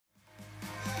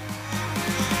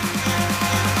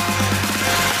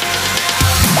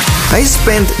I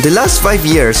spent the last 5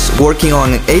 years working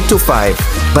on 8 to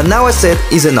 5, but now I said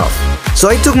is enough. So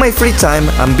I took my free time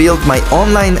and built my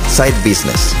online side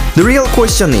business. The real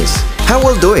question is, how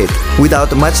will I do it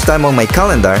without much time on my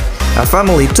calendar, a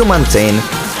family to maintain,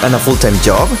 and a full-time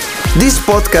job? This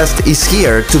podcast is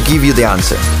here to give you the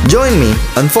answer. Join me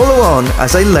and follow on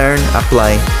as I learn,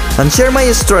 apply, and share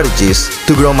my strategies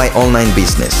to grow my online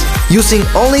business using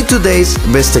only today's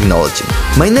best technology.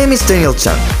 My name is Daniel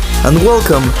Chang, and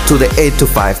welcome to the 8 to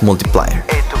 5 Multiplier.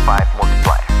 8 to 5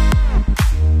 Multiplier.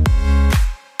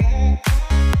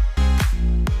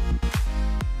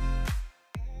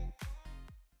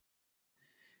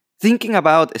 Thinking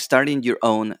about starting your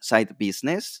own side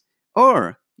business?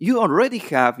 Or you already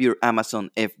have your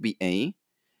Amazon FBA?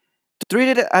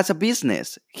 Treat it as a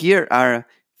business. Here are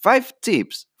 5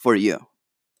 tips for you.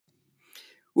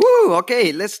 Woo!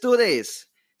 Okay, let's do this.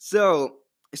 So,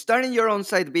 starting your own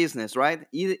side business, right?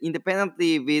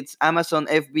 Independently if it's Amazon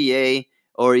FBA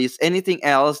or is anything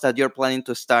else that you're planning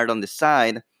to start on the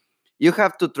side, you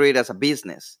have to treat it as a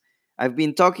business. I've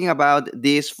been talking about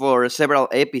this for several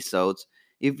episodes.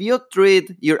 If you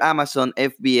treat your Amazon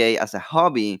FBA as a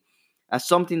hobby, as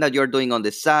something that you're doing on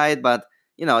the side, but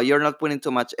you're not putting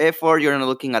too much effort, you're not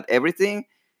looking at everything,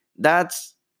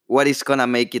 that's what is gonna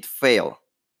make it fail.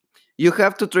 You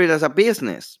have to treat it as a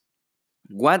business.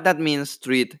 What that means,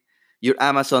 treat your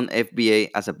Amazon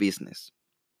FBA as a business.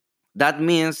 That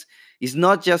means it's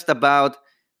not just about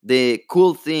the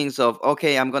cool things of,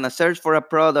 okay, I'm going to search for a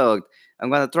product. I'm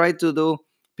going to try to do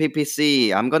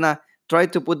PPC. I'm going to try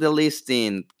to put the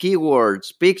listing,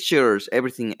 keywords, pictures,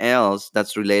 everything else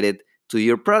that's related to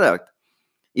your product.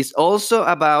 It's also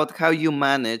about how you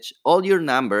manage all your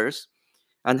numbers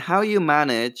and how you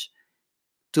manage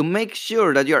to make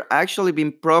sure that you're actually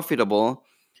being profitable,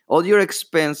 all your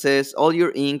expenses, all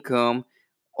your income,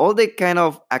 all the kind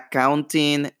of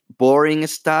accounting, boring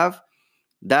stuff.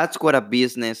 That's what a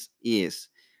business is.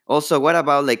 Also, what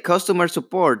about like customer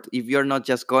support if you're not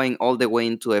just going all the way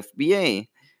into FBA?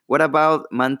 What about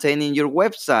maintaining your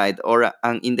website or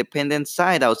an independent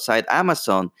site outside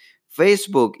Amazon,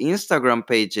 Facebook, Instagram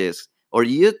pages, or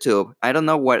YouTube? I don't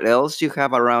know what else you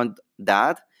have around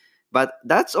that, but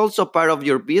that's also part of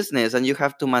your business and you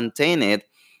have to maintain it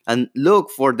and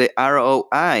look for the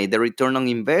ROI, the return on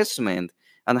investment,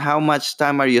 and how much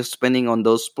time are you spending on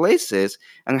those places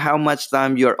and how much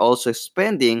time you're also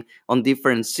spending on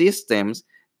different systems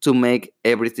to make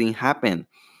everything happen.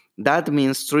 That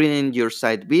means treating your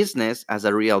side business as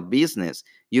a real business.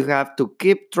 You have to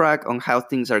keep track on how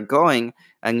things are going,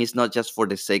 and it's not just for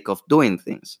the sake of doing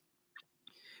things.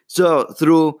 So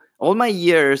through all my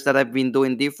years that I've been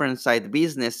doing different side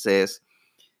businesses,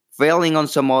 failing on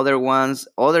some other ones,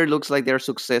 other looks like they're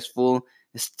successful,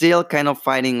 still kind of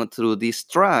fighting through this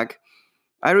track,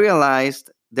 I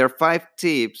realized there are 5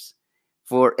 tips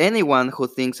for anyone who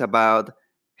thinks about,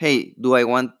 hey, do I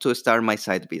want to start my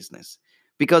side business?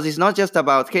 Because it's not just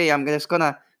about, hey, I'm just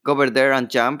gonna go over there and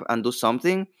jump and do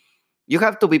something. You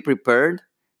have to be prepared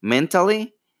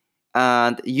mentally,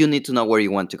 and you need to know where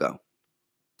you want to go.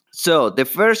 So the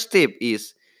first tip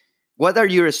is, what are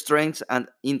your strengths and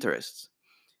interests?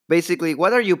 Basically,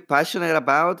 what are you passionate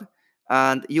about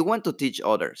and you want to teach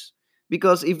others?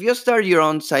 Because if you start your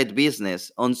own side business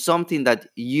on something that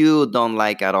you don't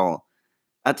like at all,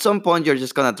 at some point you're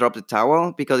just going to drop the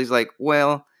towel because it's like,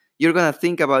 well, you're going to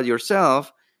think about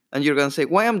yourself and you're going to say,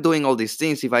 why am I doing all these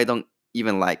things if I don't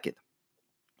even like it?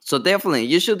 So definitely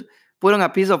you should put on a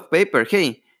piece of paper,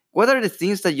 hey, what are the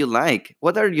things that you like?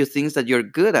 What are your things that you're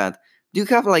good at? Do you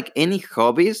have like any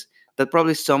hobbies that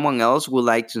probably someone else would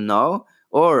like to know?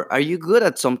 Or are you good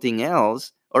at something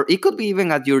else? Or it could be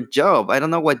even at your job. I don't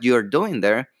know what you're doing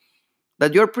there,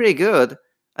 that you're pretty good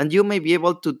and you may be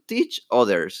able to teach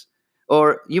others.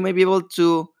 Or you may be able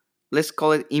to, let's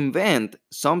call it invent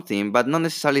something, but not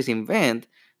necessarily invent,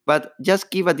 but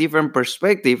just give a different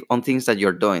perspective on things that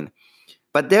you're doing.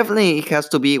 But definitely it has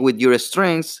to be with your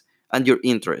strengths and your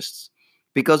interests.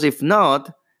 Because if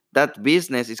not, that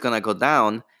business is going to go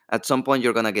down. At some point,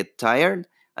 you're going to get tired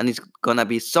and it's going to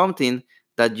be something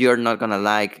that you're not going to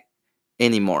like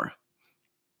anymore.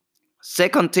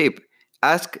 Second tip,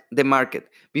 ask the market.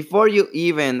 Before you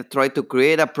even try to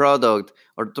create a product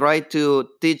or try to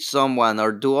teach someone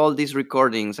or do all these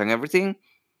recordings and everything,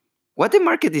 what the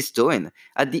market is doing.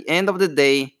 At the end of the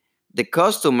day, the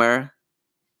customer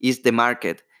is the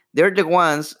market. They're the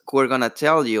ones who are going to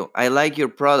tell you, I like your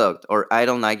product or I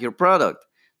don't like your product.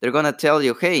 They're going to tell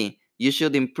you, hey, you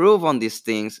should improve on these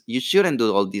things. You shouldn't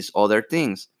do all these other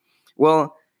things.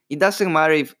 Well, it doesn't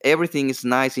matter if everything is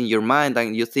nice in your mind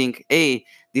and you think, hey,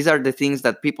 these are the things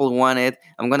that people wanted.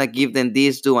 I'm going to give them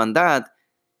this, do, and that.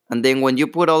 And then when you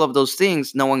put all of those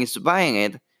things, no one is buying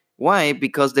it. Why?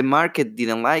 Because the market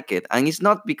didn't like it. And it's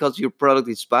not because your product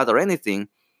is bad or anything.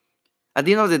 At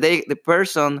the end of the day, the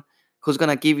person who's going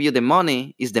to give you the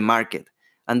money is the market.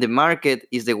 And the market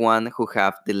is the one who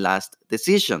have the last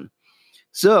decision.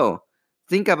 So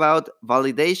think about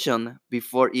validation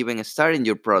before even starting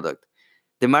your product.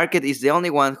 The market is the only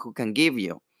one who can give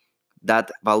you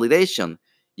that validation.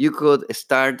 You could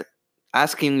start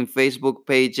asking in Facebook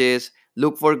pages,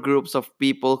 look for groups of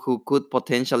people who could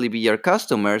potentially be your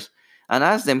customers, and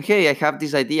ask them, hey, I have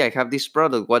this idea, I have this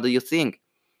product, what do you think?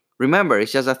 Remember,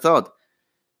 it's just a thought.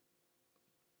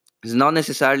 It's not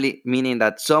necessarily meaning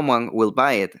that someone will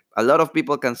buy it. A lot of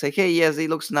people can say, hey, yes, it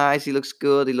looks nice, it looks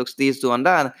good, it looks this, do, and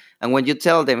that. And when you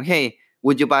tell them, hey,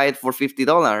 would you buy it for $50?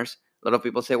 A lot of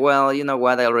people say, well, you know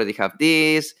what, I already have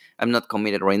this, I'm not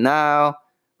committed right now,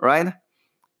 right?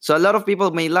 So a lot of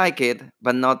people may like it,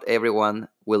 but not everyone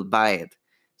will buy it.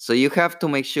 So you have to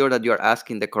make sure that you're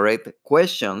asking the correct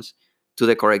questions to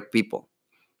the correct people.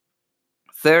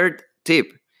 Third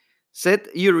tip, set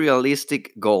your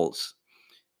realistic goals.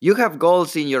 You have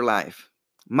goals in your life.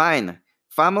 Mine,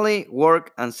 family,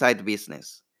 work, and side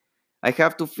business. I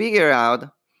have to figure out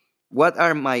what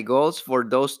are my goals for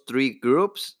those three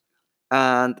groups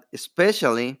and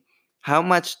especially how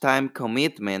much time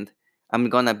commitment I'm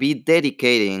gonna be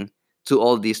dedicating to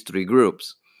all these three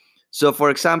groups. So, for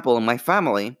example, my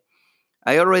family,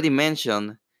 I already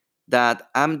mentioned that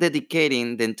I'm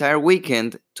dedicating the entire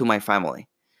weekend to my family.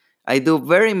 I do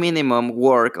very minimum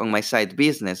work on my side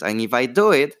business, and if I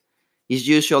do it, it's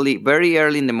usually very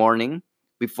early in the morning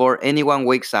before anyone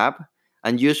wakes up.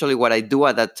 And usually, what I do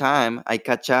at that time, I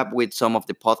catch up with some of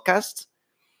the podcasts,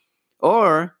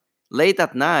 or late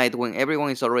at night when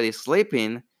everyone is already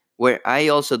sleeping, where I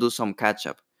also do some catch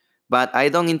up. But I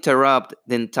don't interrupt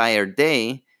the entire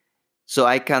day so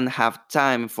I can have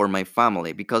time for my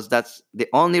family because that's the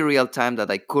only real time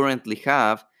that I currently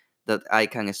have that I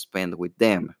can spend with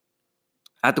them.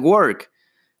 At work,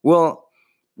 well,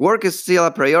 work is still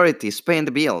a priority, it's paying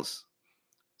the bills.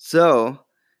 So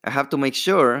I have to make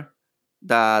sure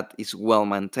that it's well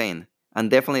maintained.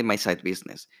 And definitely my side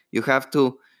business. You have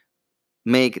to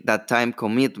make that time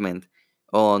commitment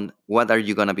on what are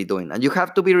you going to be doing. And you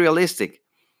have to be realistic.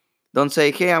 Don't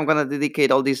say, hey, I'm going to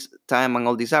dedicate all this time and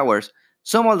all these hours.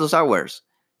 Some of those hours,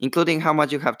 including how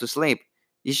much you have to sleep,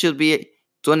 it should be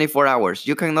 24 hours.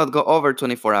 You cannot go over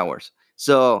 24 hours.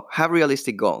 So have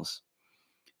realistic goals.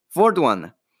 Fourth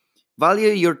one, value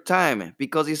your time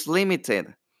because it's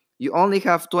limited. You only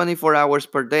have 24 hours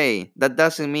per day. That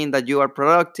doesn't mean that you are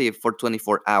productive for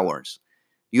 24 hours.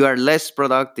 You are less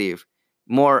productive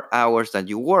more hours that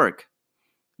you work.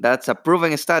 That's a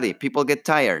proven study. People get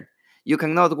tired. You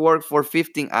cannot work for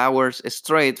 15 hours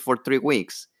straight for 3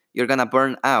 weeks. You're going to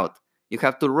burn out. You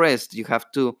have to rest. You have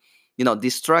to,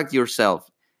 distract yourself.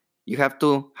 You have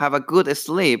to have a good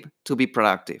sleep to be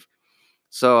productive.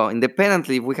 So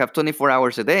independently, if we have 24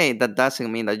 hours a day, that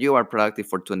doesn't mean that you are productive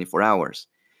for 24 hours.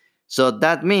 So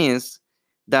that means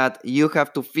that you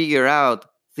have to figure out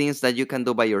things that you can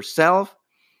do by yourself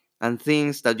and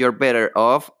things that you're better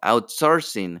off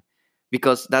outsourcing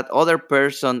because that other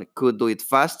person could do it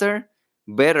faster,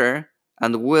 better,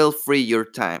 and will free your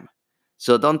time.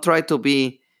 So don't try to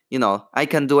be, I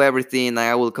can do everything and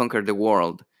I will conquer the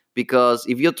world. Because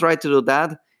if you try to do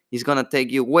that, it's going to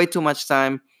take you way too much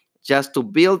time just to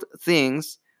build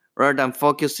things rather than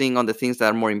focusing on the things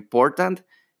that are more important,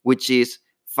 which is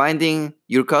finding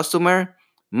your customer,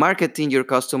 marketing your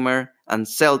customer, and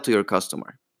sell to your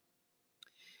customer.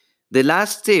 The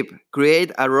last tip,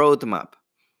 create a roadmap.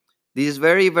 This is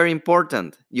very, very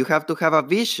important. You have to have a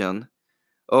vision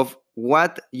of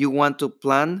what you want to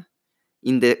plan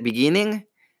in the beginning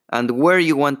and where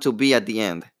you want to be at the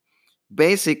end.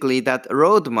 Basically, that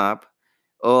roadmap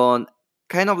on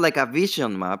kind of like a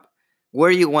vision map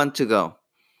where you want to go.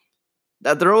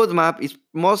 That roadmap is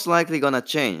most likely going to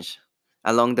change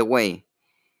along the way.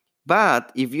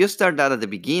 But if you start that at the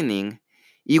beginning,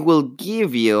 it will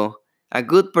give you a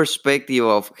good perspective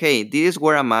of, hey, this is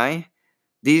where am I?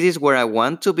 This is where I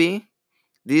want to be.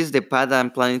 This is the path that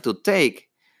I'm planning to take.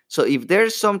 So if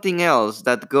there's something else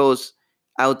that goes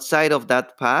outside of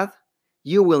that path,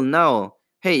 you will know,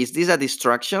 hey, is this a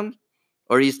distraction?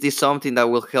 Or is this something that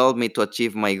will help me to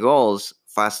achieve my goals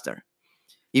faster?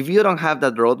 If you don't have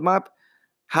that roadmap,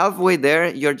 halfway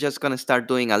there, you're just going to start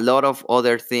doing a lot of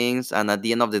other things. And at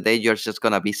the end of the day, you're just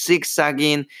going to be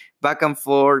zigzagging back and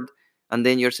forth. And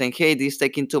then you're saying, hey, this is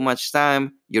taking too much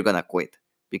time. You're going to quit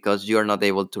because you're not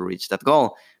able to reach that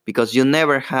goal because you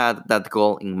never had that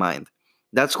goal in mind.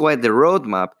 That's why the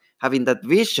roadmap, having that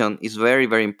vision, is very,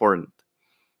 very important.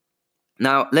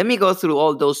 Now, let me go through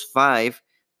all those 5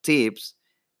 tips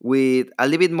with a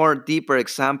little bit more deeper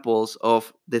examples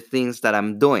of the things that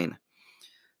I'm doing.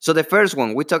 So, the first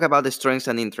one, we talk about the strengths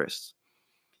and interests.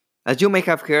 As you may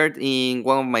have heard in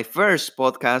one of my first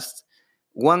podcasts,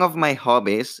 one of my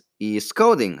hobbies is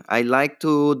coding. I like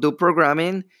to do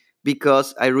programming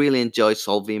because I really enjoy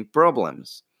solving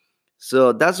problems.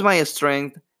 So that's my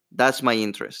strength, that's my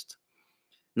interest.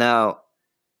 Now,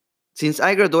 since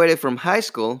I graduated from high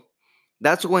school,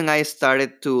 that's when I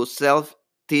started to self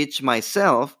teach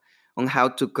myself on how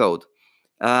to code.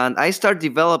 And I started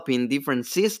developing different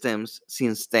systems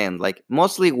since then, like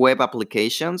mostly web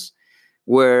applications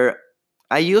where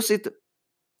I use it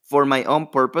for my own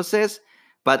purposes,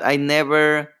 but I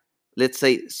never, let's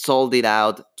say, sold it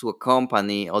out to a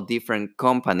company or different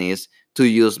companies to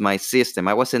use my system.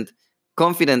 I wasn't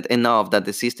confident enough that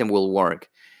the system will work.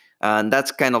 And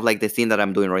that's kind of like the thing that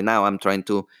I'm doing right now. I'm trying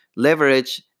to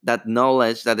leverage that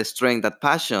knowledge, that strength, that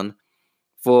passion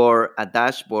for a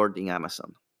dashboard in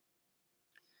Amazon.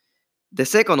 The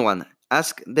second one,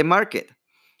 ask the market.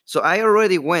 So I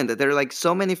already went. There are like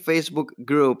so many Facebook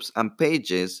groups and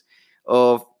pages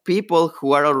of people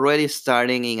who are already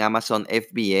starting in Amazon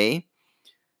FBA,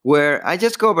 where I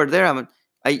just go over there and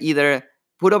I either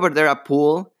put over there a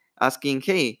poll asking,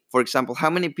 hey, for example, how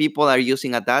many people are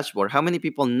using a dashboard? How many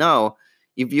people know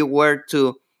if you were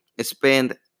to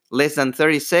spend less than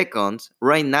 30 seconds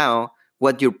right now,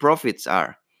 what your profits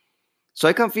are? So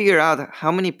I can figure out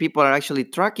how many people are actually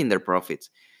tracking their profits.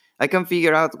 I can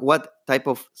figure out what type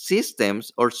of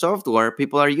systems or software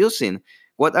people are using.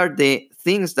 What are the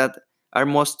things that are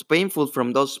most painful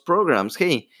from those programs?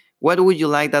 Hey, what would you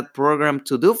like that program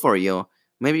to do for you?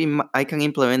 Maybe I can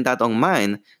implement that on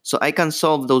mine so I can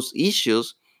solve those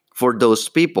issues for those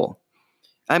people.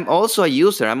 I'm also a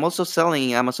user. I'm also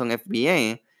selling in Amazon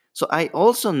FBA. So I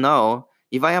also know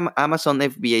if I am Amazon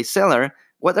FBA seller,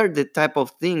 what are the type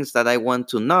of things that I want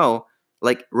to know,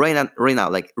 like right now,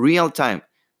 like real time.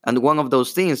 And one of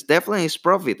those things definitely is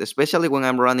profit, especially when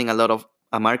I'm running a lot of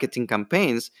marketing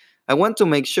campaigns. I want to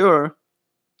make sure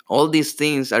all these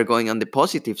things are going on the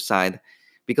positive side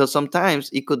because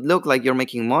sometimes it could look like you're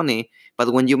making money,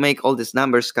 but when you make all these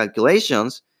numbers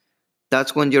calculations,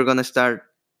 that's when you're going to start,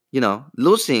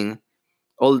 losing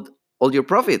all all your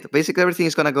profit. Basically, everything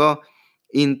is gonna go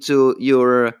into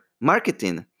your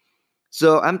marketing.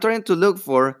 So I'm trying to look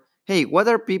for, hey, what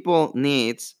are people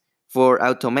needs for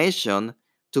automation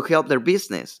to help their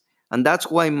business? And that's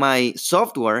why my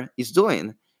software is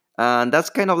doing. And that's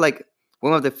kind of like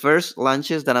one of the first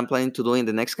launches that I'm planning to do in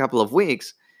the next couple of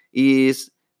weeks is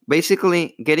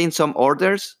basically getting some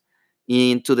orders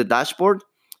into the dashboard,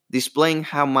 displaying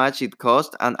how much it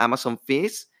costs and Amazon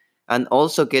fees, and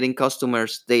also getting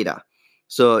customers' data.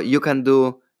 So you can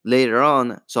do later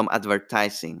on some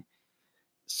advertising.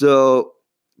 So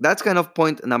that's kind of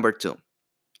point number 2.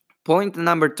 Point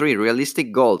number 3,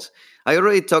 realistic goals. I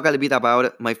already talked a little bit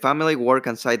about my family work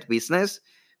and side business,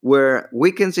 where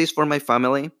weekends is for my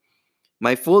family.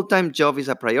 My full-time job is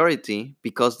a priority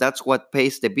because that's what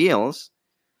pays the bills.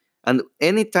 And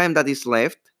any time that is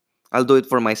left, I'll do it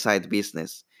for my side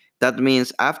business. That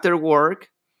means after work,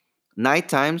 night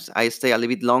times, I stay a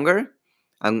little bit longer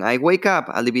and I wake up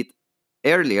a little bit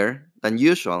earlier than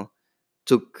usual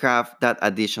to have that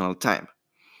additional time.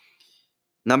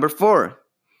 Number 4,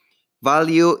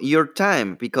 value your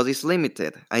time because it's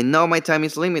limited. I know my time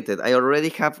is limited. I already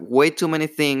have way too many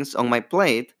things on my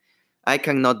plate. I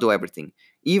cannot do everything.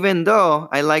 Even though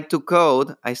I like to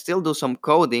code, I still do some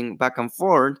coding back and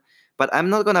forth, but I'm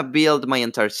not going to build my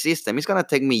entire system. It's going to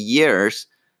take me years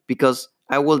because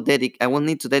I will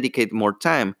need to dedicate more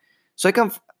time. So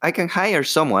I can hire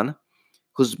someone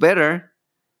who's better,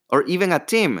 or even a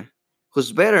team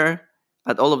who's better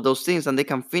at all of those things, and they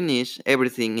can finish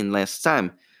everything in less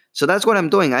time. So that's what I'm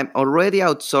doing. I'm already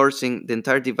outsourcing the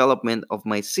entire development of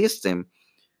my system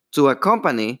to a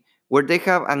company where they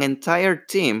have an entire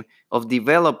team of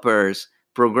developers,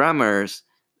 programmers,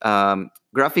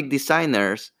 graphic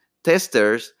designers,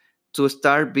 testers to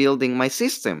start building my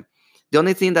system. The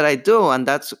only thing that I do, and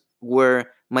that's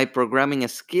where my programming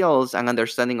skills and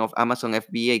understanding of Amazon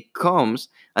FBA comes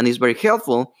and is very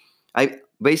helpful, I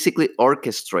basically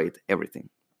orchestrate everything.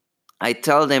 I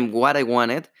tell them what I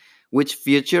wanted, which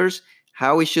features,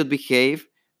 how it should behave,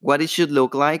 what it should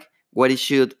look like, what it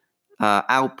should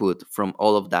output from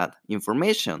all of that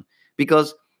information.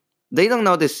 Because they don't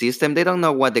know the system, they don't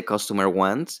know what the customer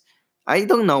wants. I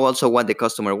don't know also what the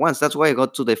customer wants. That's why I go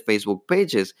to the Facebook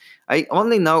pages. I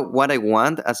only know what I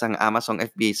want as an Amazon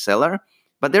FBA seller,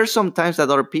 but there's sometimes that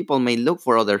other people may look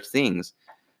for other things.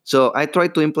 So I try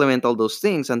to implement all those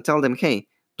things and tell them, hey,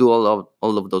 do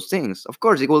all of those things. Of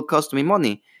course, it will cost me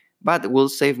money, but it will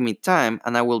save me time,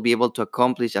 and I will be able to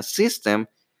accomplish a system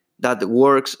that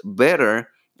works better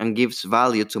and gives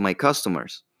value to my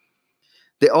customers.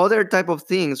 The other type of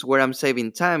things where I'm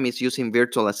saving time is using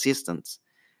virtual assistants.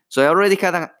 So I already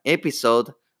had an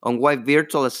episode on why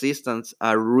virtual assistants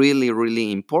are really,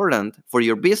 really important for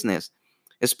your business,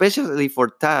 especially for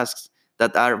tasks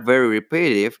that are very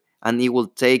repetitive and it will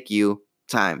take you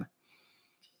time.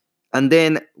 And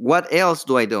then what else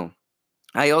do I do?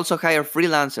 I also hire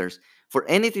freelancers for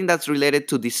anything that's related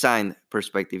to design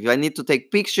perspective. If I need to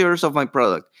take pictures of my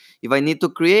product, if I need to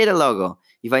create a logo,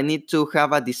 if I need to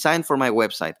have a design for my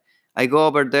website, I go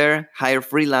over there, hire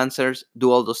freelancers,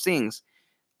 do all those things.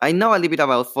 I know a little bit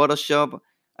about Photoshop.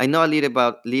 I know a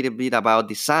little bit about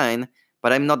design,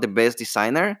 but I'm not the best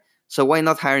designer. So why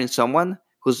not hiring someone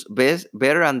who's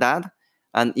better than that,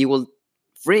 and it will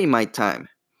free my time.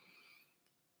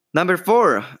 Number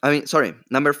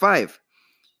five,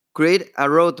 create a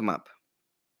roadmap.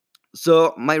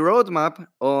 So my roadmap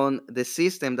on the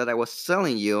system that I was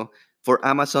telling you for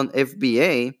Amazon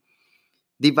FBA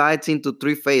divides into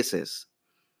three phases.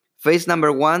 Phase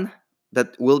number one,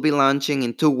 that will be launching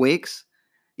in 2 weeks,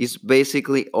 is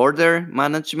basically order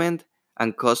management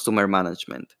and customer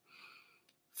management.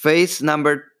 Phase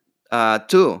number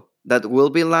two, that will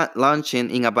be launching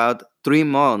in about 3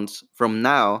 months from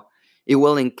now, it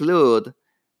will include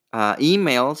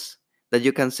emails that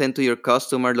you can send to your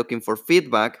customer looking for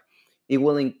feedback. It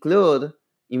will include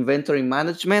inventory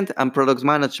management and product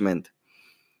management.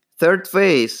 Third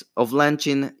phase of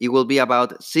launching, it will be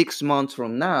about 6 months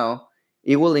from now.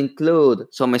 It will include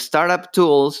some startup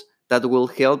tools that will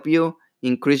help you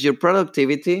increase your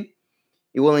productivity.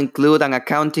 It will include an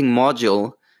accounting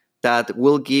module that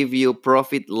will give you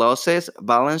profit losses,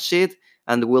 balance sheet,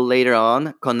 and will later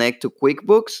on connect to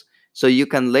QuickBooks. So you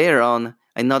can later on,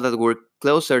 I know that we're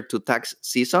closer to tax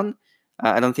season.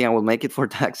 I don't think I will make it for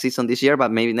tax season this year,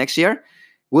 but maybe next year.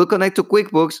 We'll connect to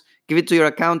QuickBooks, give it to your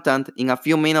accountant. In a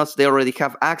few minutes, they already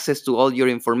have access to all your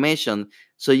information.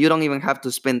 So you don't even have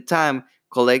to spend time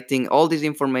collecting all this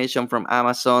information from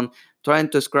Amazon, trying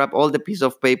to scrap all the piece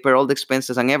of paper, all the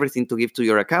expenses and everything to give to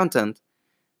your accountant.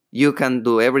 You can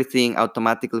do everything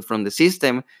automatically from the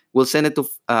system. We'll send it to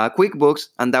QuickBooks,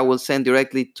 and that will send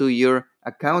directly to your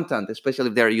accountant, especially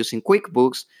if they're using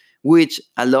QuickBooks, which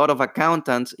a lot of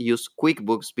accountants use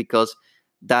QuickBooks because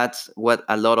that's what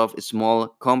a lot of small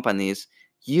companies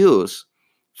use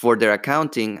for their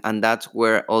accounting, and that's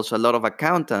where also a lot of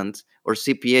accountants or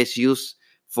CPAs use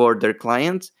for their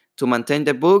clients to maintain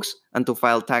the books and to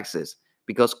file taxes,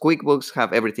 because QuickBooks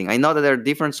have everything. I know that there are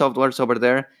different softwares over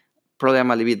there. Probably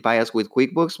I'm a little bit biased with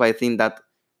QuickBooks, but I think that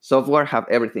software have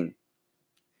everything.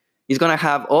 It's going to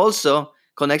have also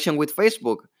connection with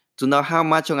Facebook to know how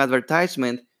much on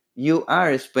advertisement you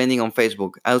are spending on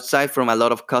Facebook, outside from a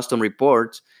lot of custom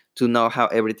reports to know how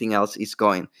everything else is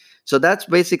going. So that's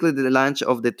basically the launch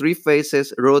of the 3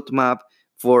 phases roadmap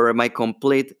for my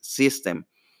complete system.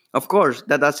 Of course,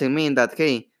 that doesn't mean that,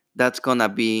 hey, that's going to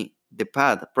be the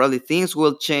path. Probably things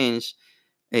will change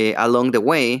along the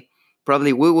way.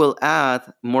 Probably we will add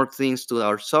more things to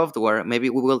our software. Maybe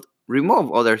we will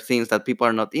remove other things that people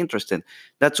are not interested.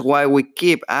 That's why we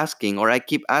keep asking, or I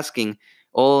keep asking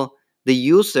all the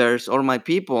users or my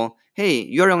people, hey,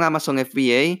 you're on Amazon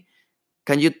FBA.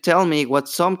 Can you tell me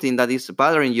what's something that is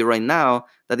bothering you right now,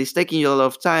 that is taking you a lot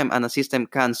of time, and a system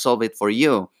can solve it for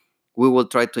you? We will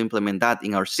try to implement that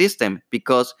in our system,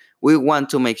 because we want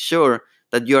to make sure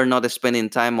that you are not spending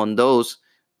time on those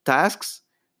tasks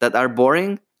that are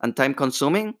boring and time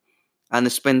consuming,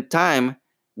 and spend time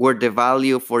where the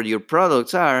value for your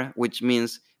products are, which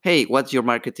means, hey, what's your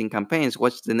marketing campaigns?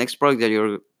 What's the next product that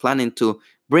you're planning to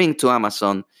bring to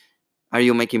Amazon? Are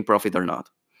you making profit or not?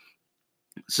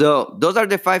 So those are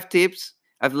the 5 tips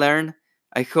I've learned.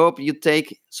 I hope you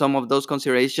take some of those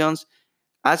considerations.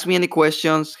 Ask me any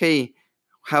questions. Hey,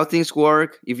 how things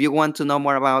work. If you want to know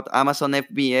more about Amazon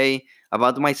FBA,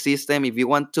 about my system, if you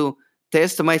want to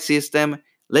test my system,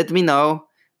 let me know.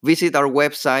 Visit our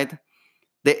website,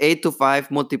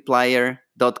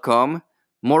 the8to5multiplier.com.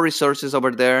 More resources over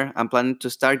there. I'm planning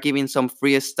to start giving some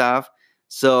free stuff.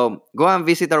 So go and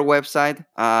visit our website,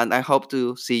 and I hope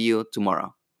to see you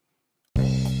tomorrow.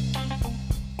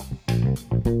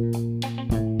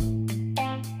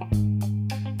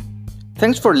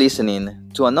 Thanks for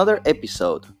listening to another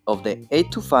episode of the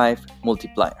 8 to 5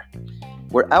 Multiplier,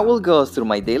 where I will go through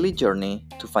my daily journey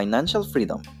to financial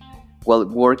freedom while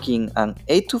working an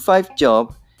 8 to 5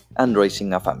 job and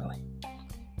raising a family.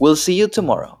 We'll see you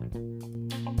tomorrow.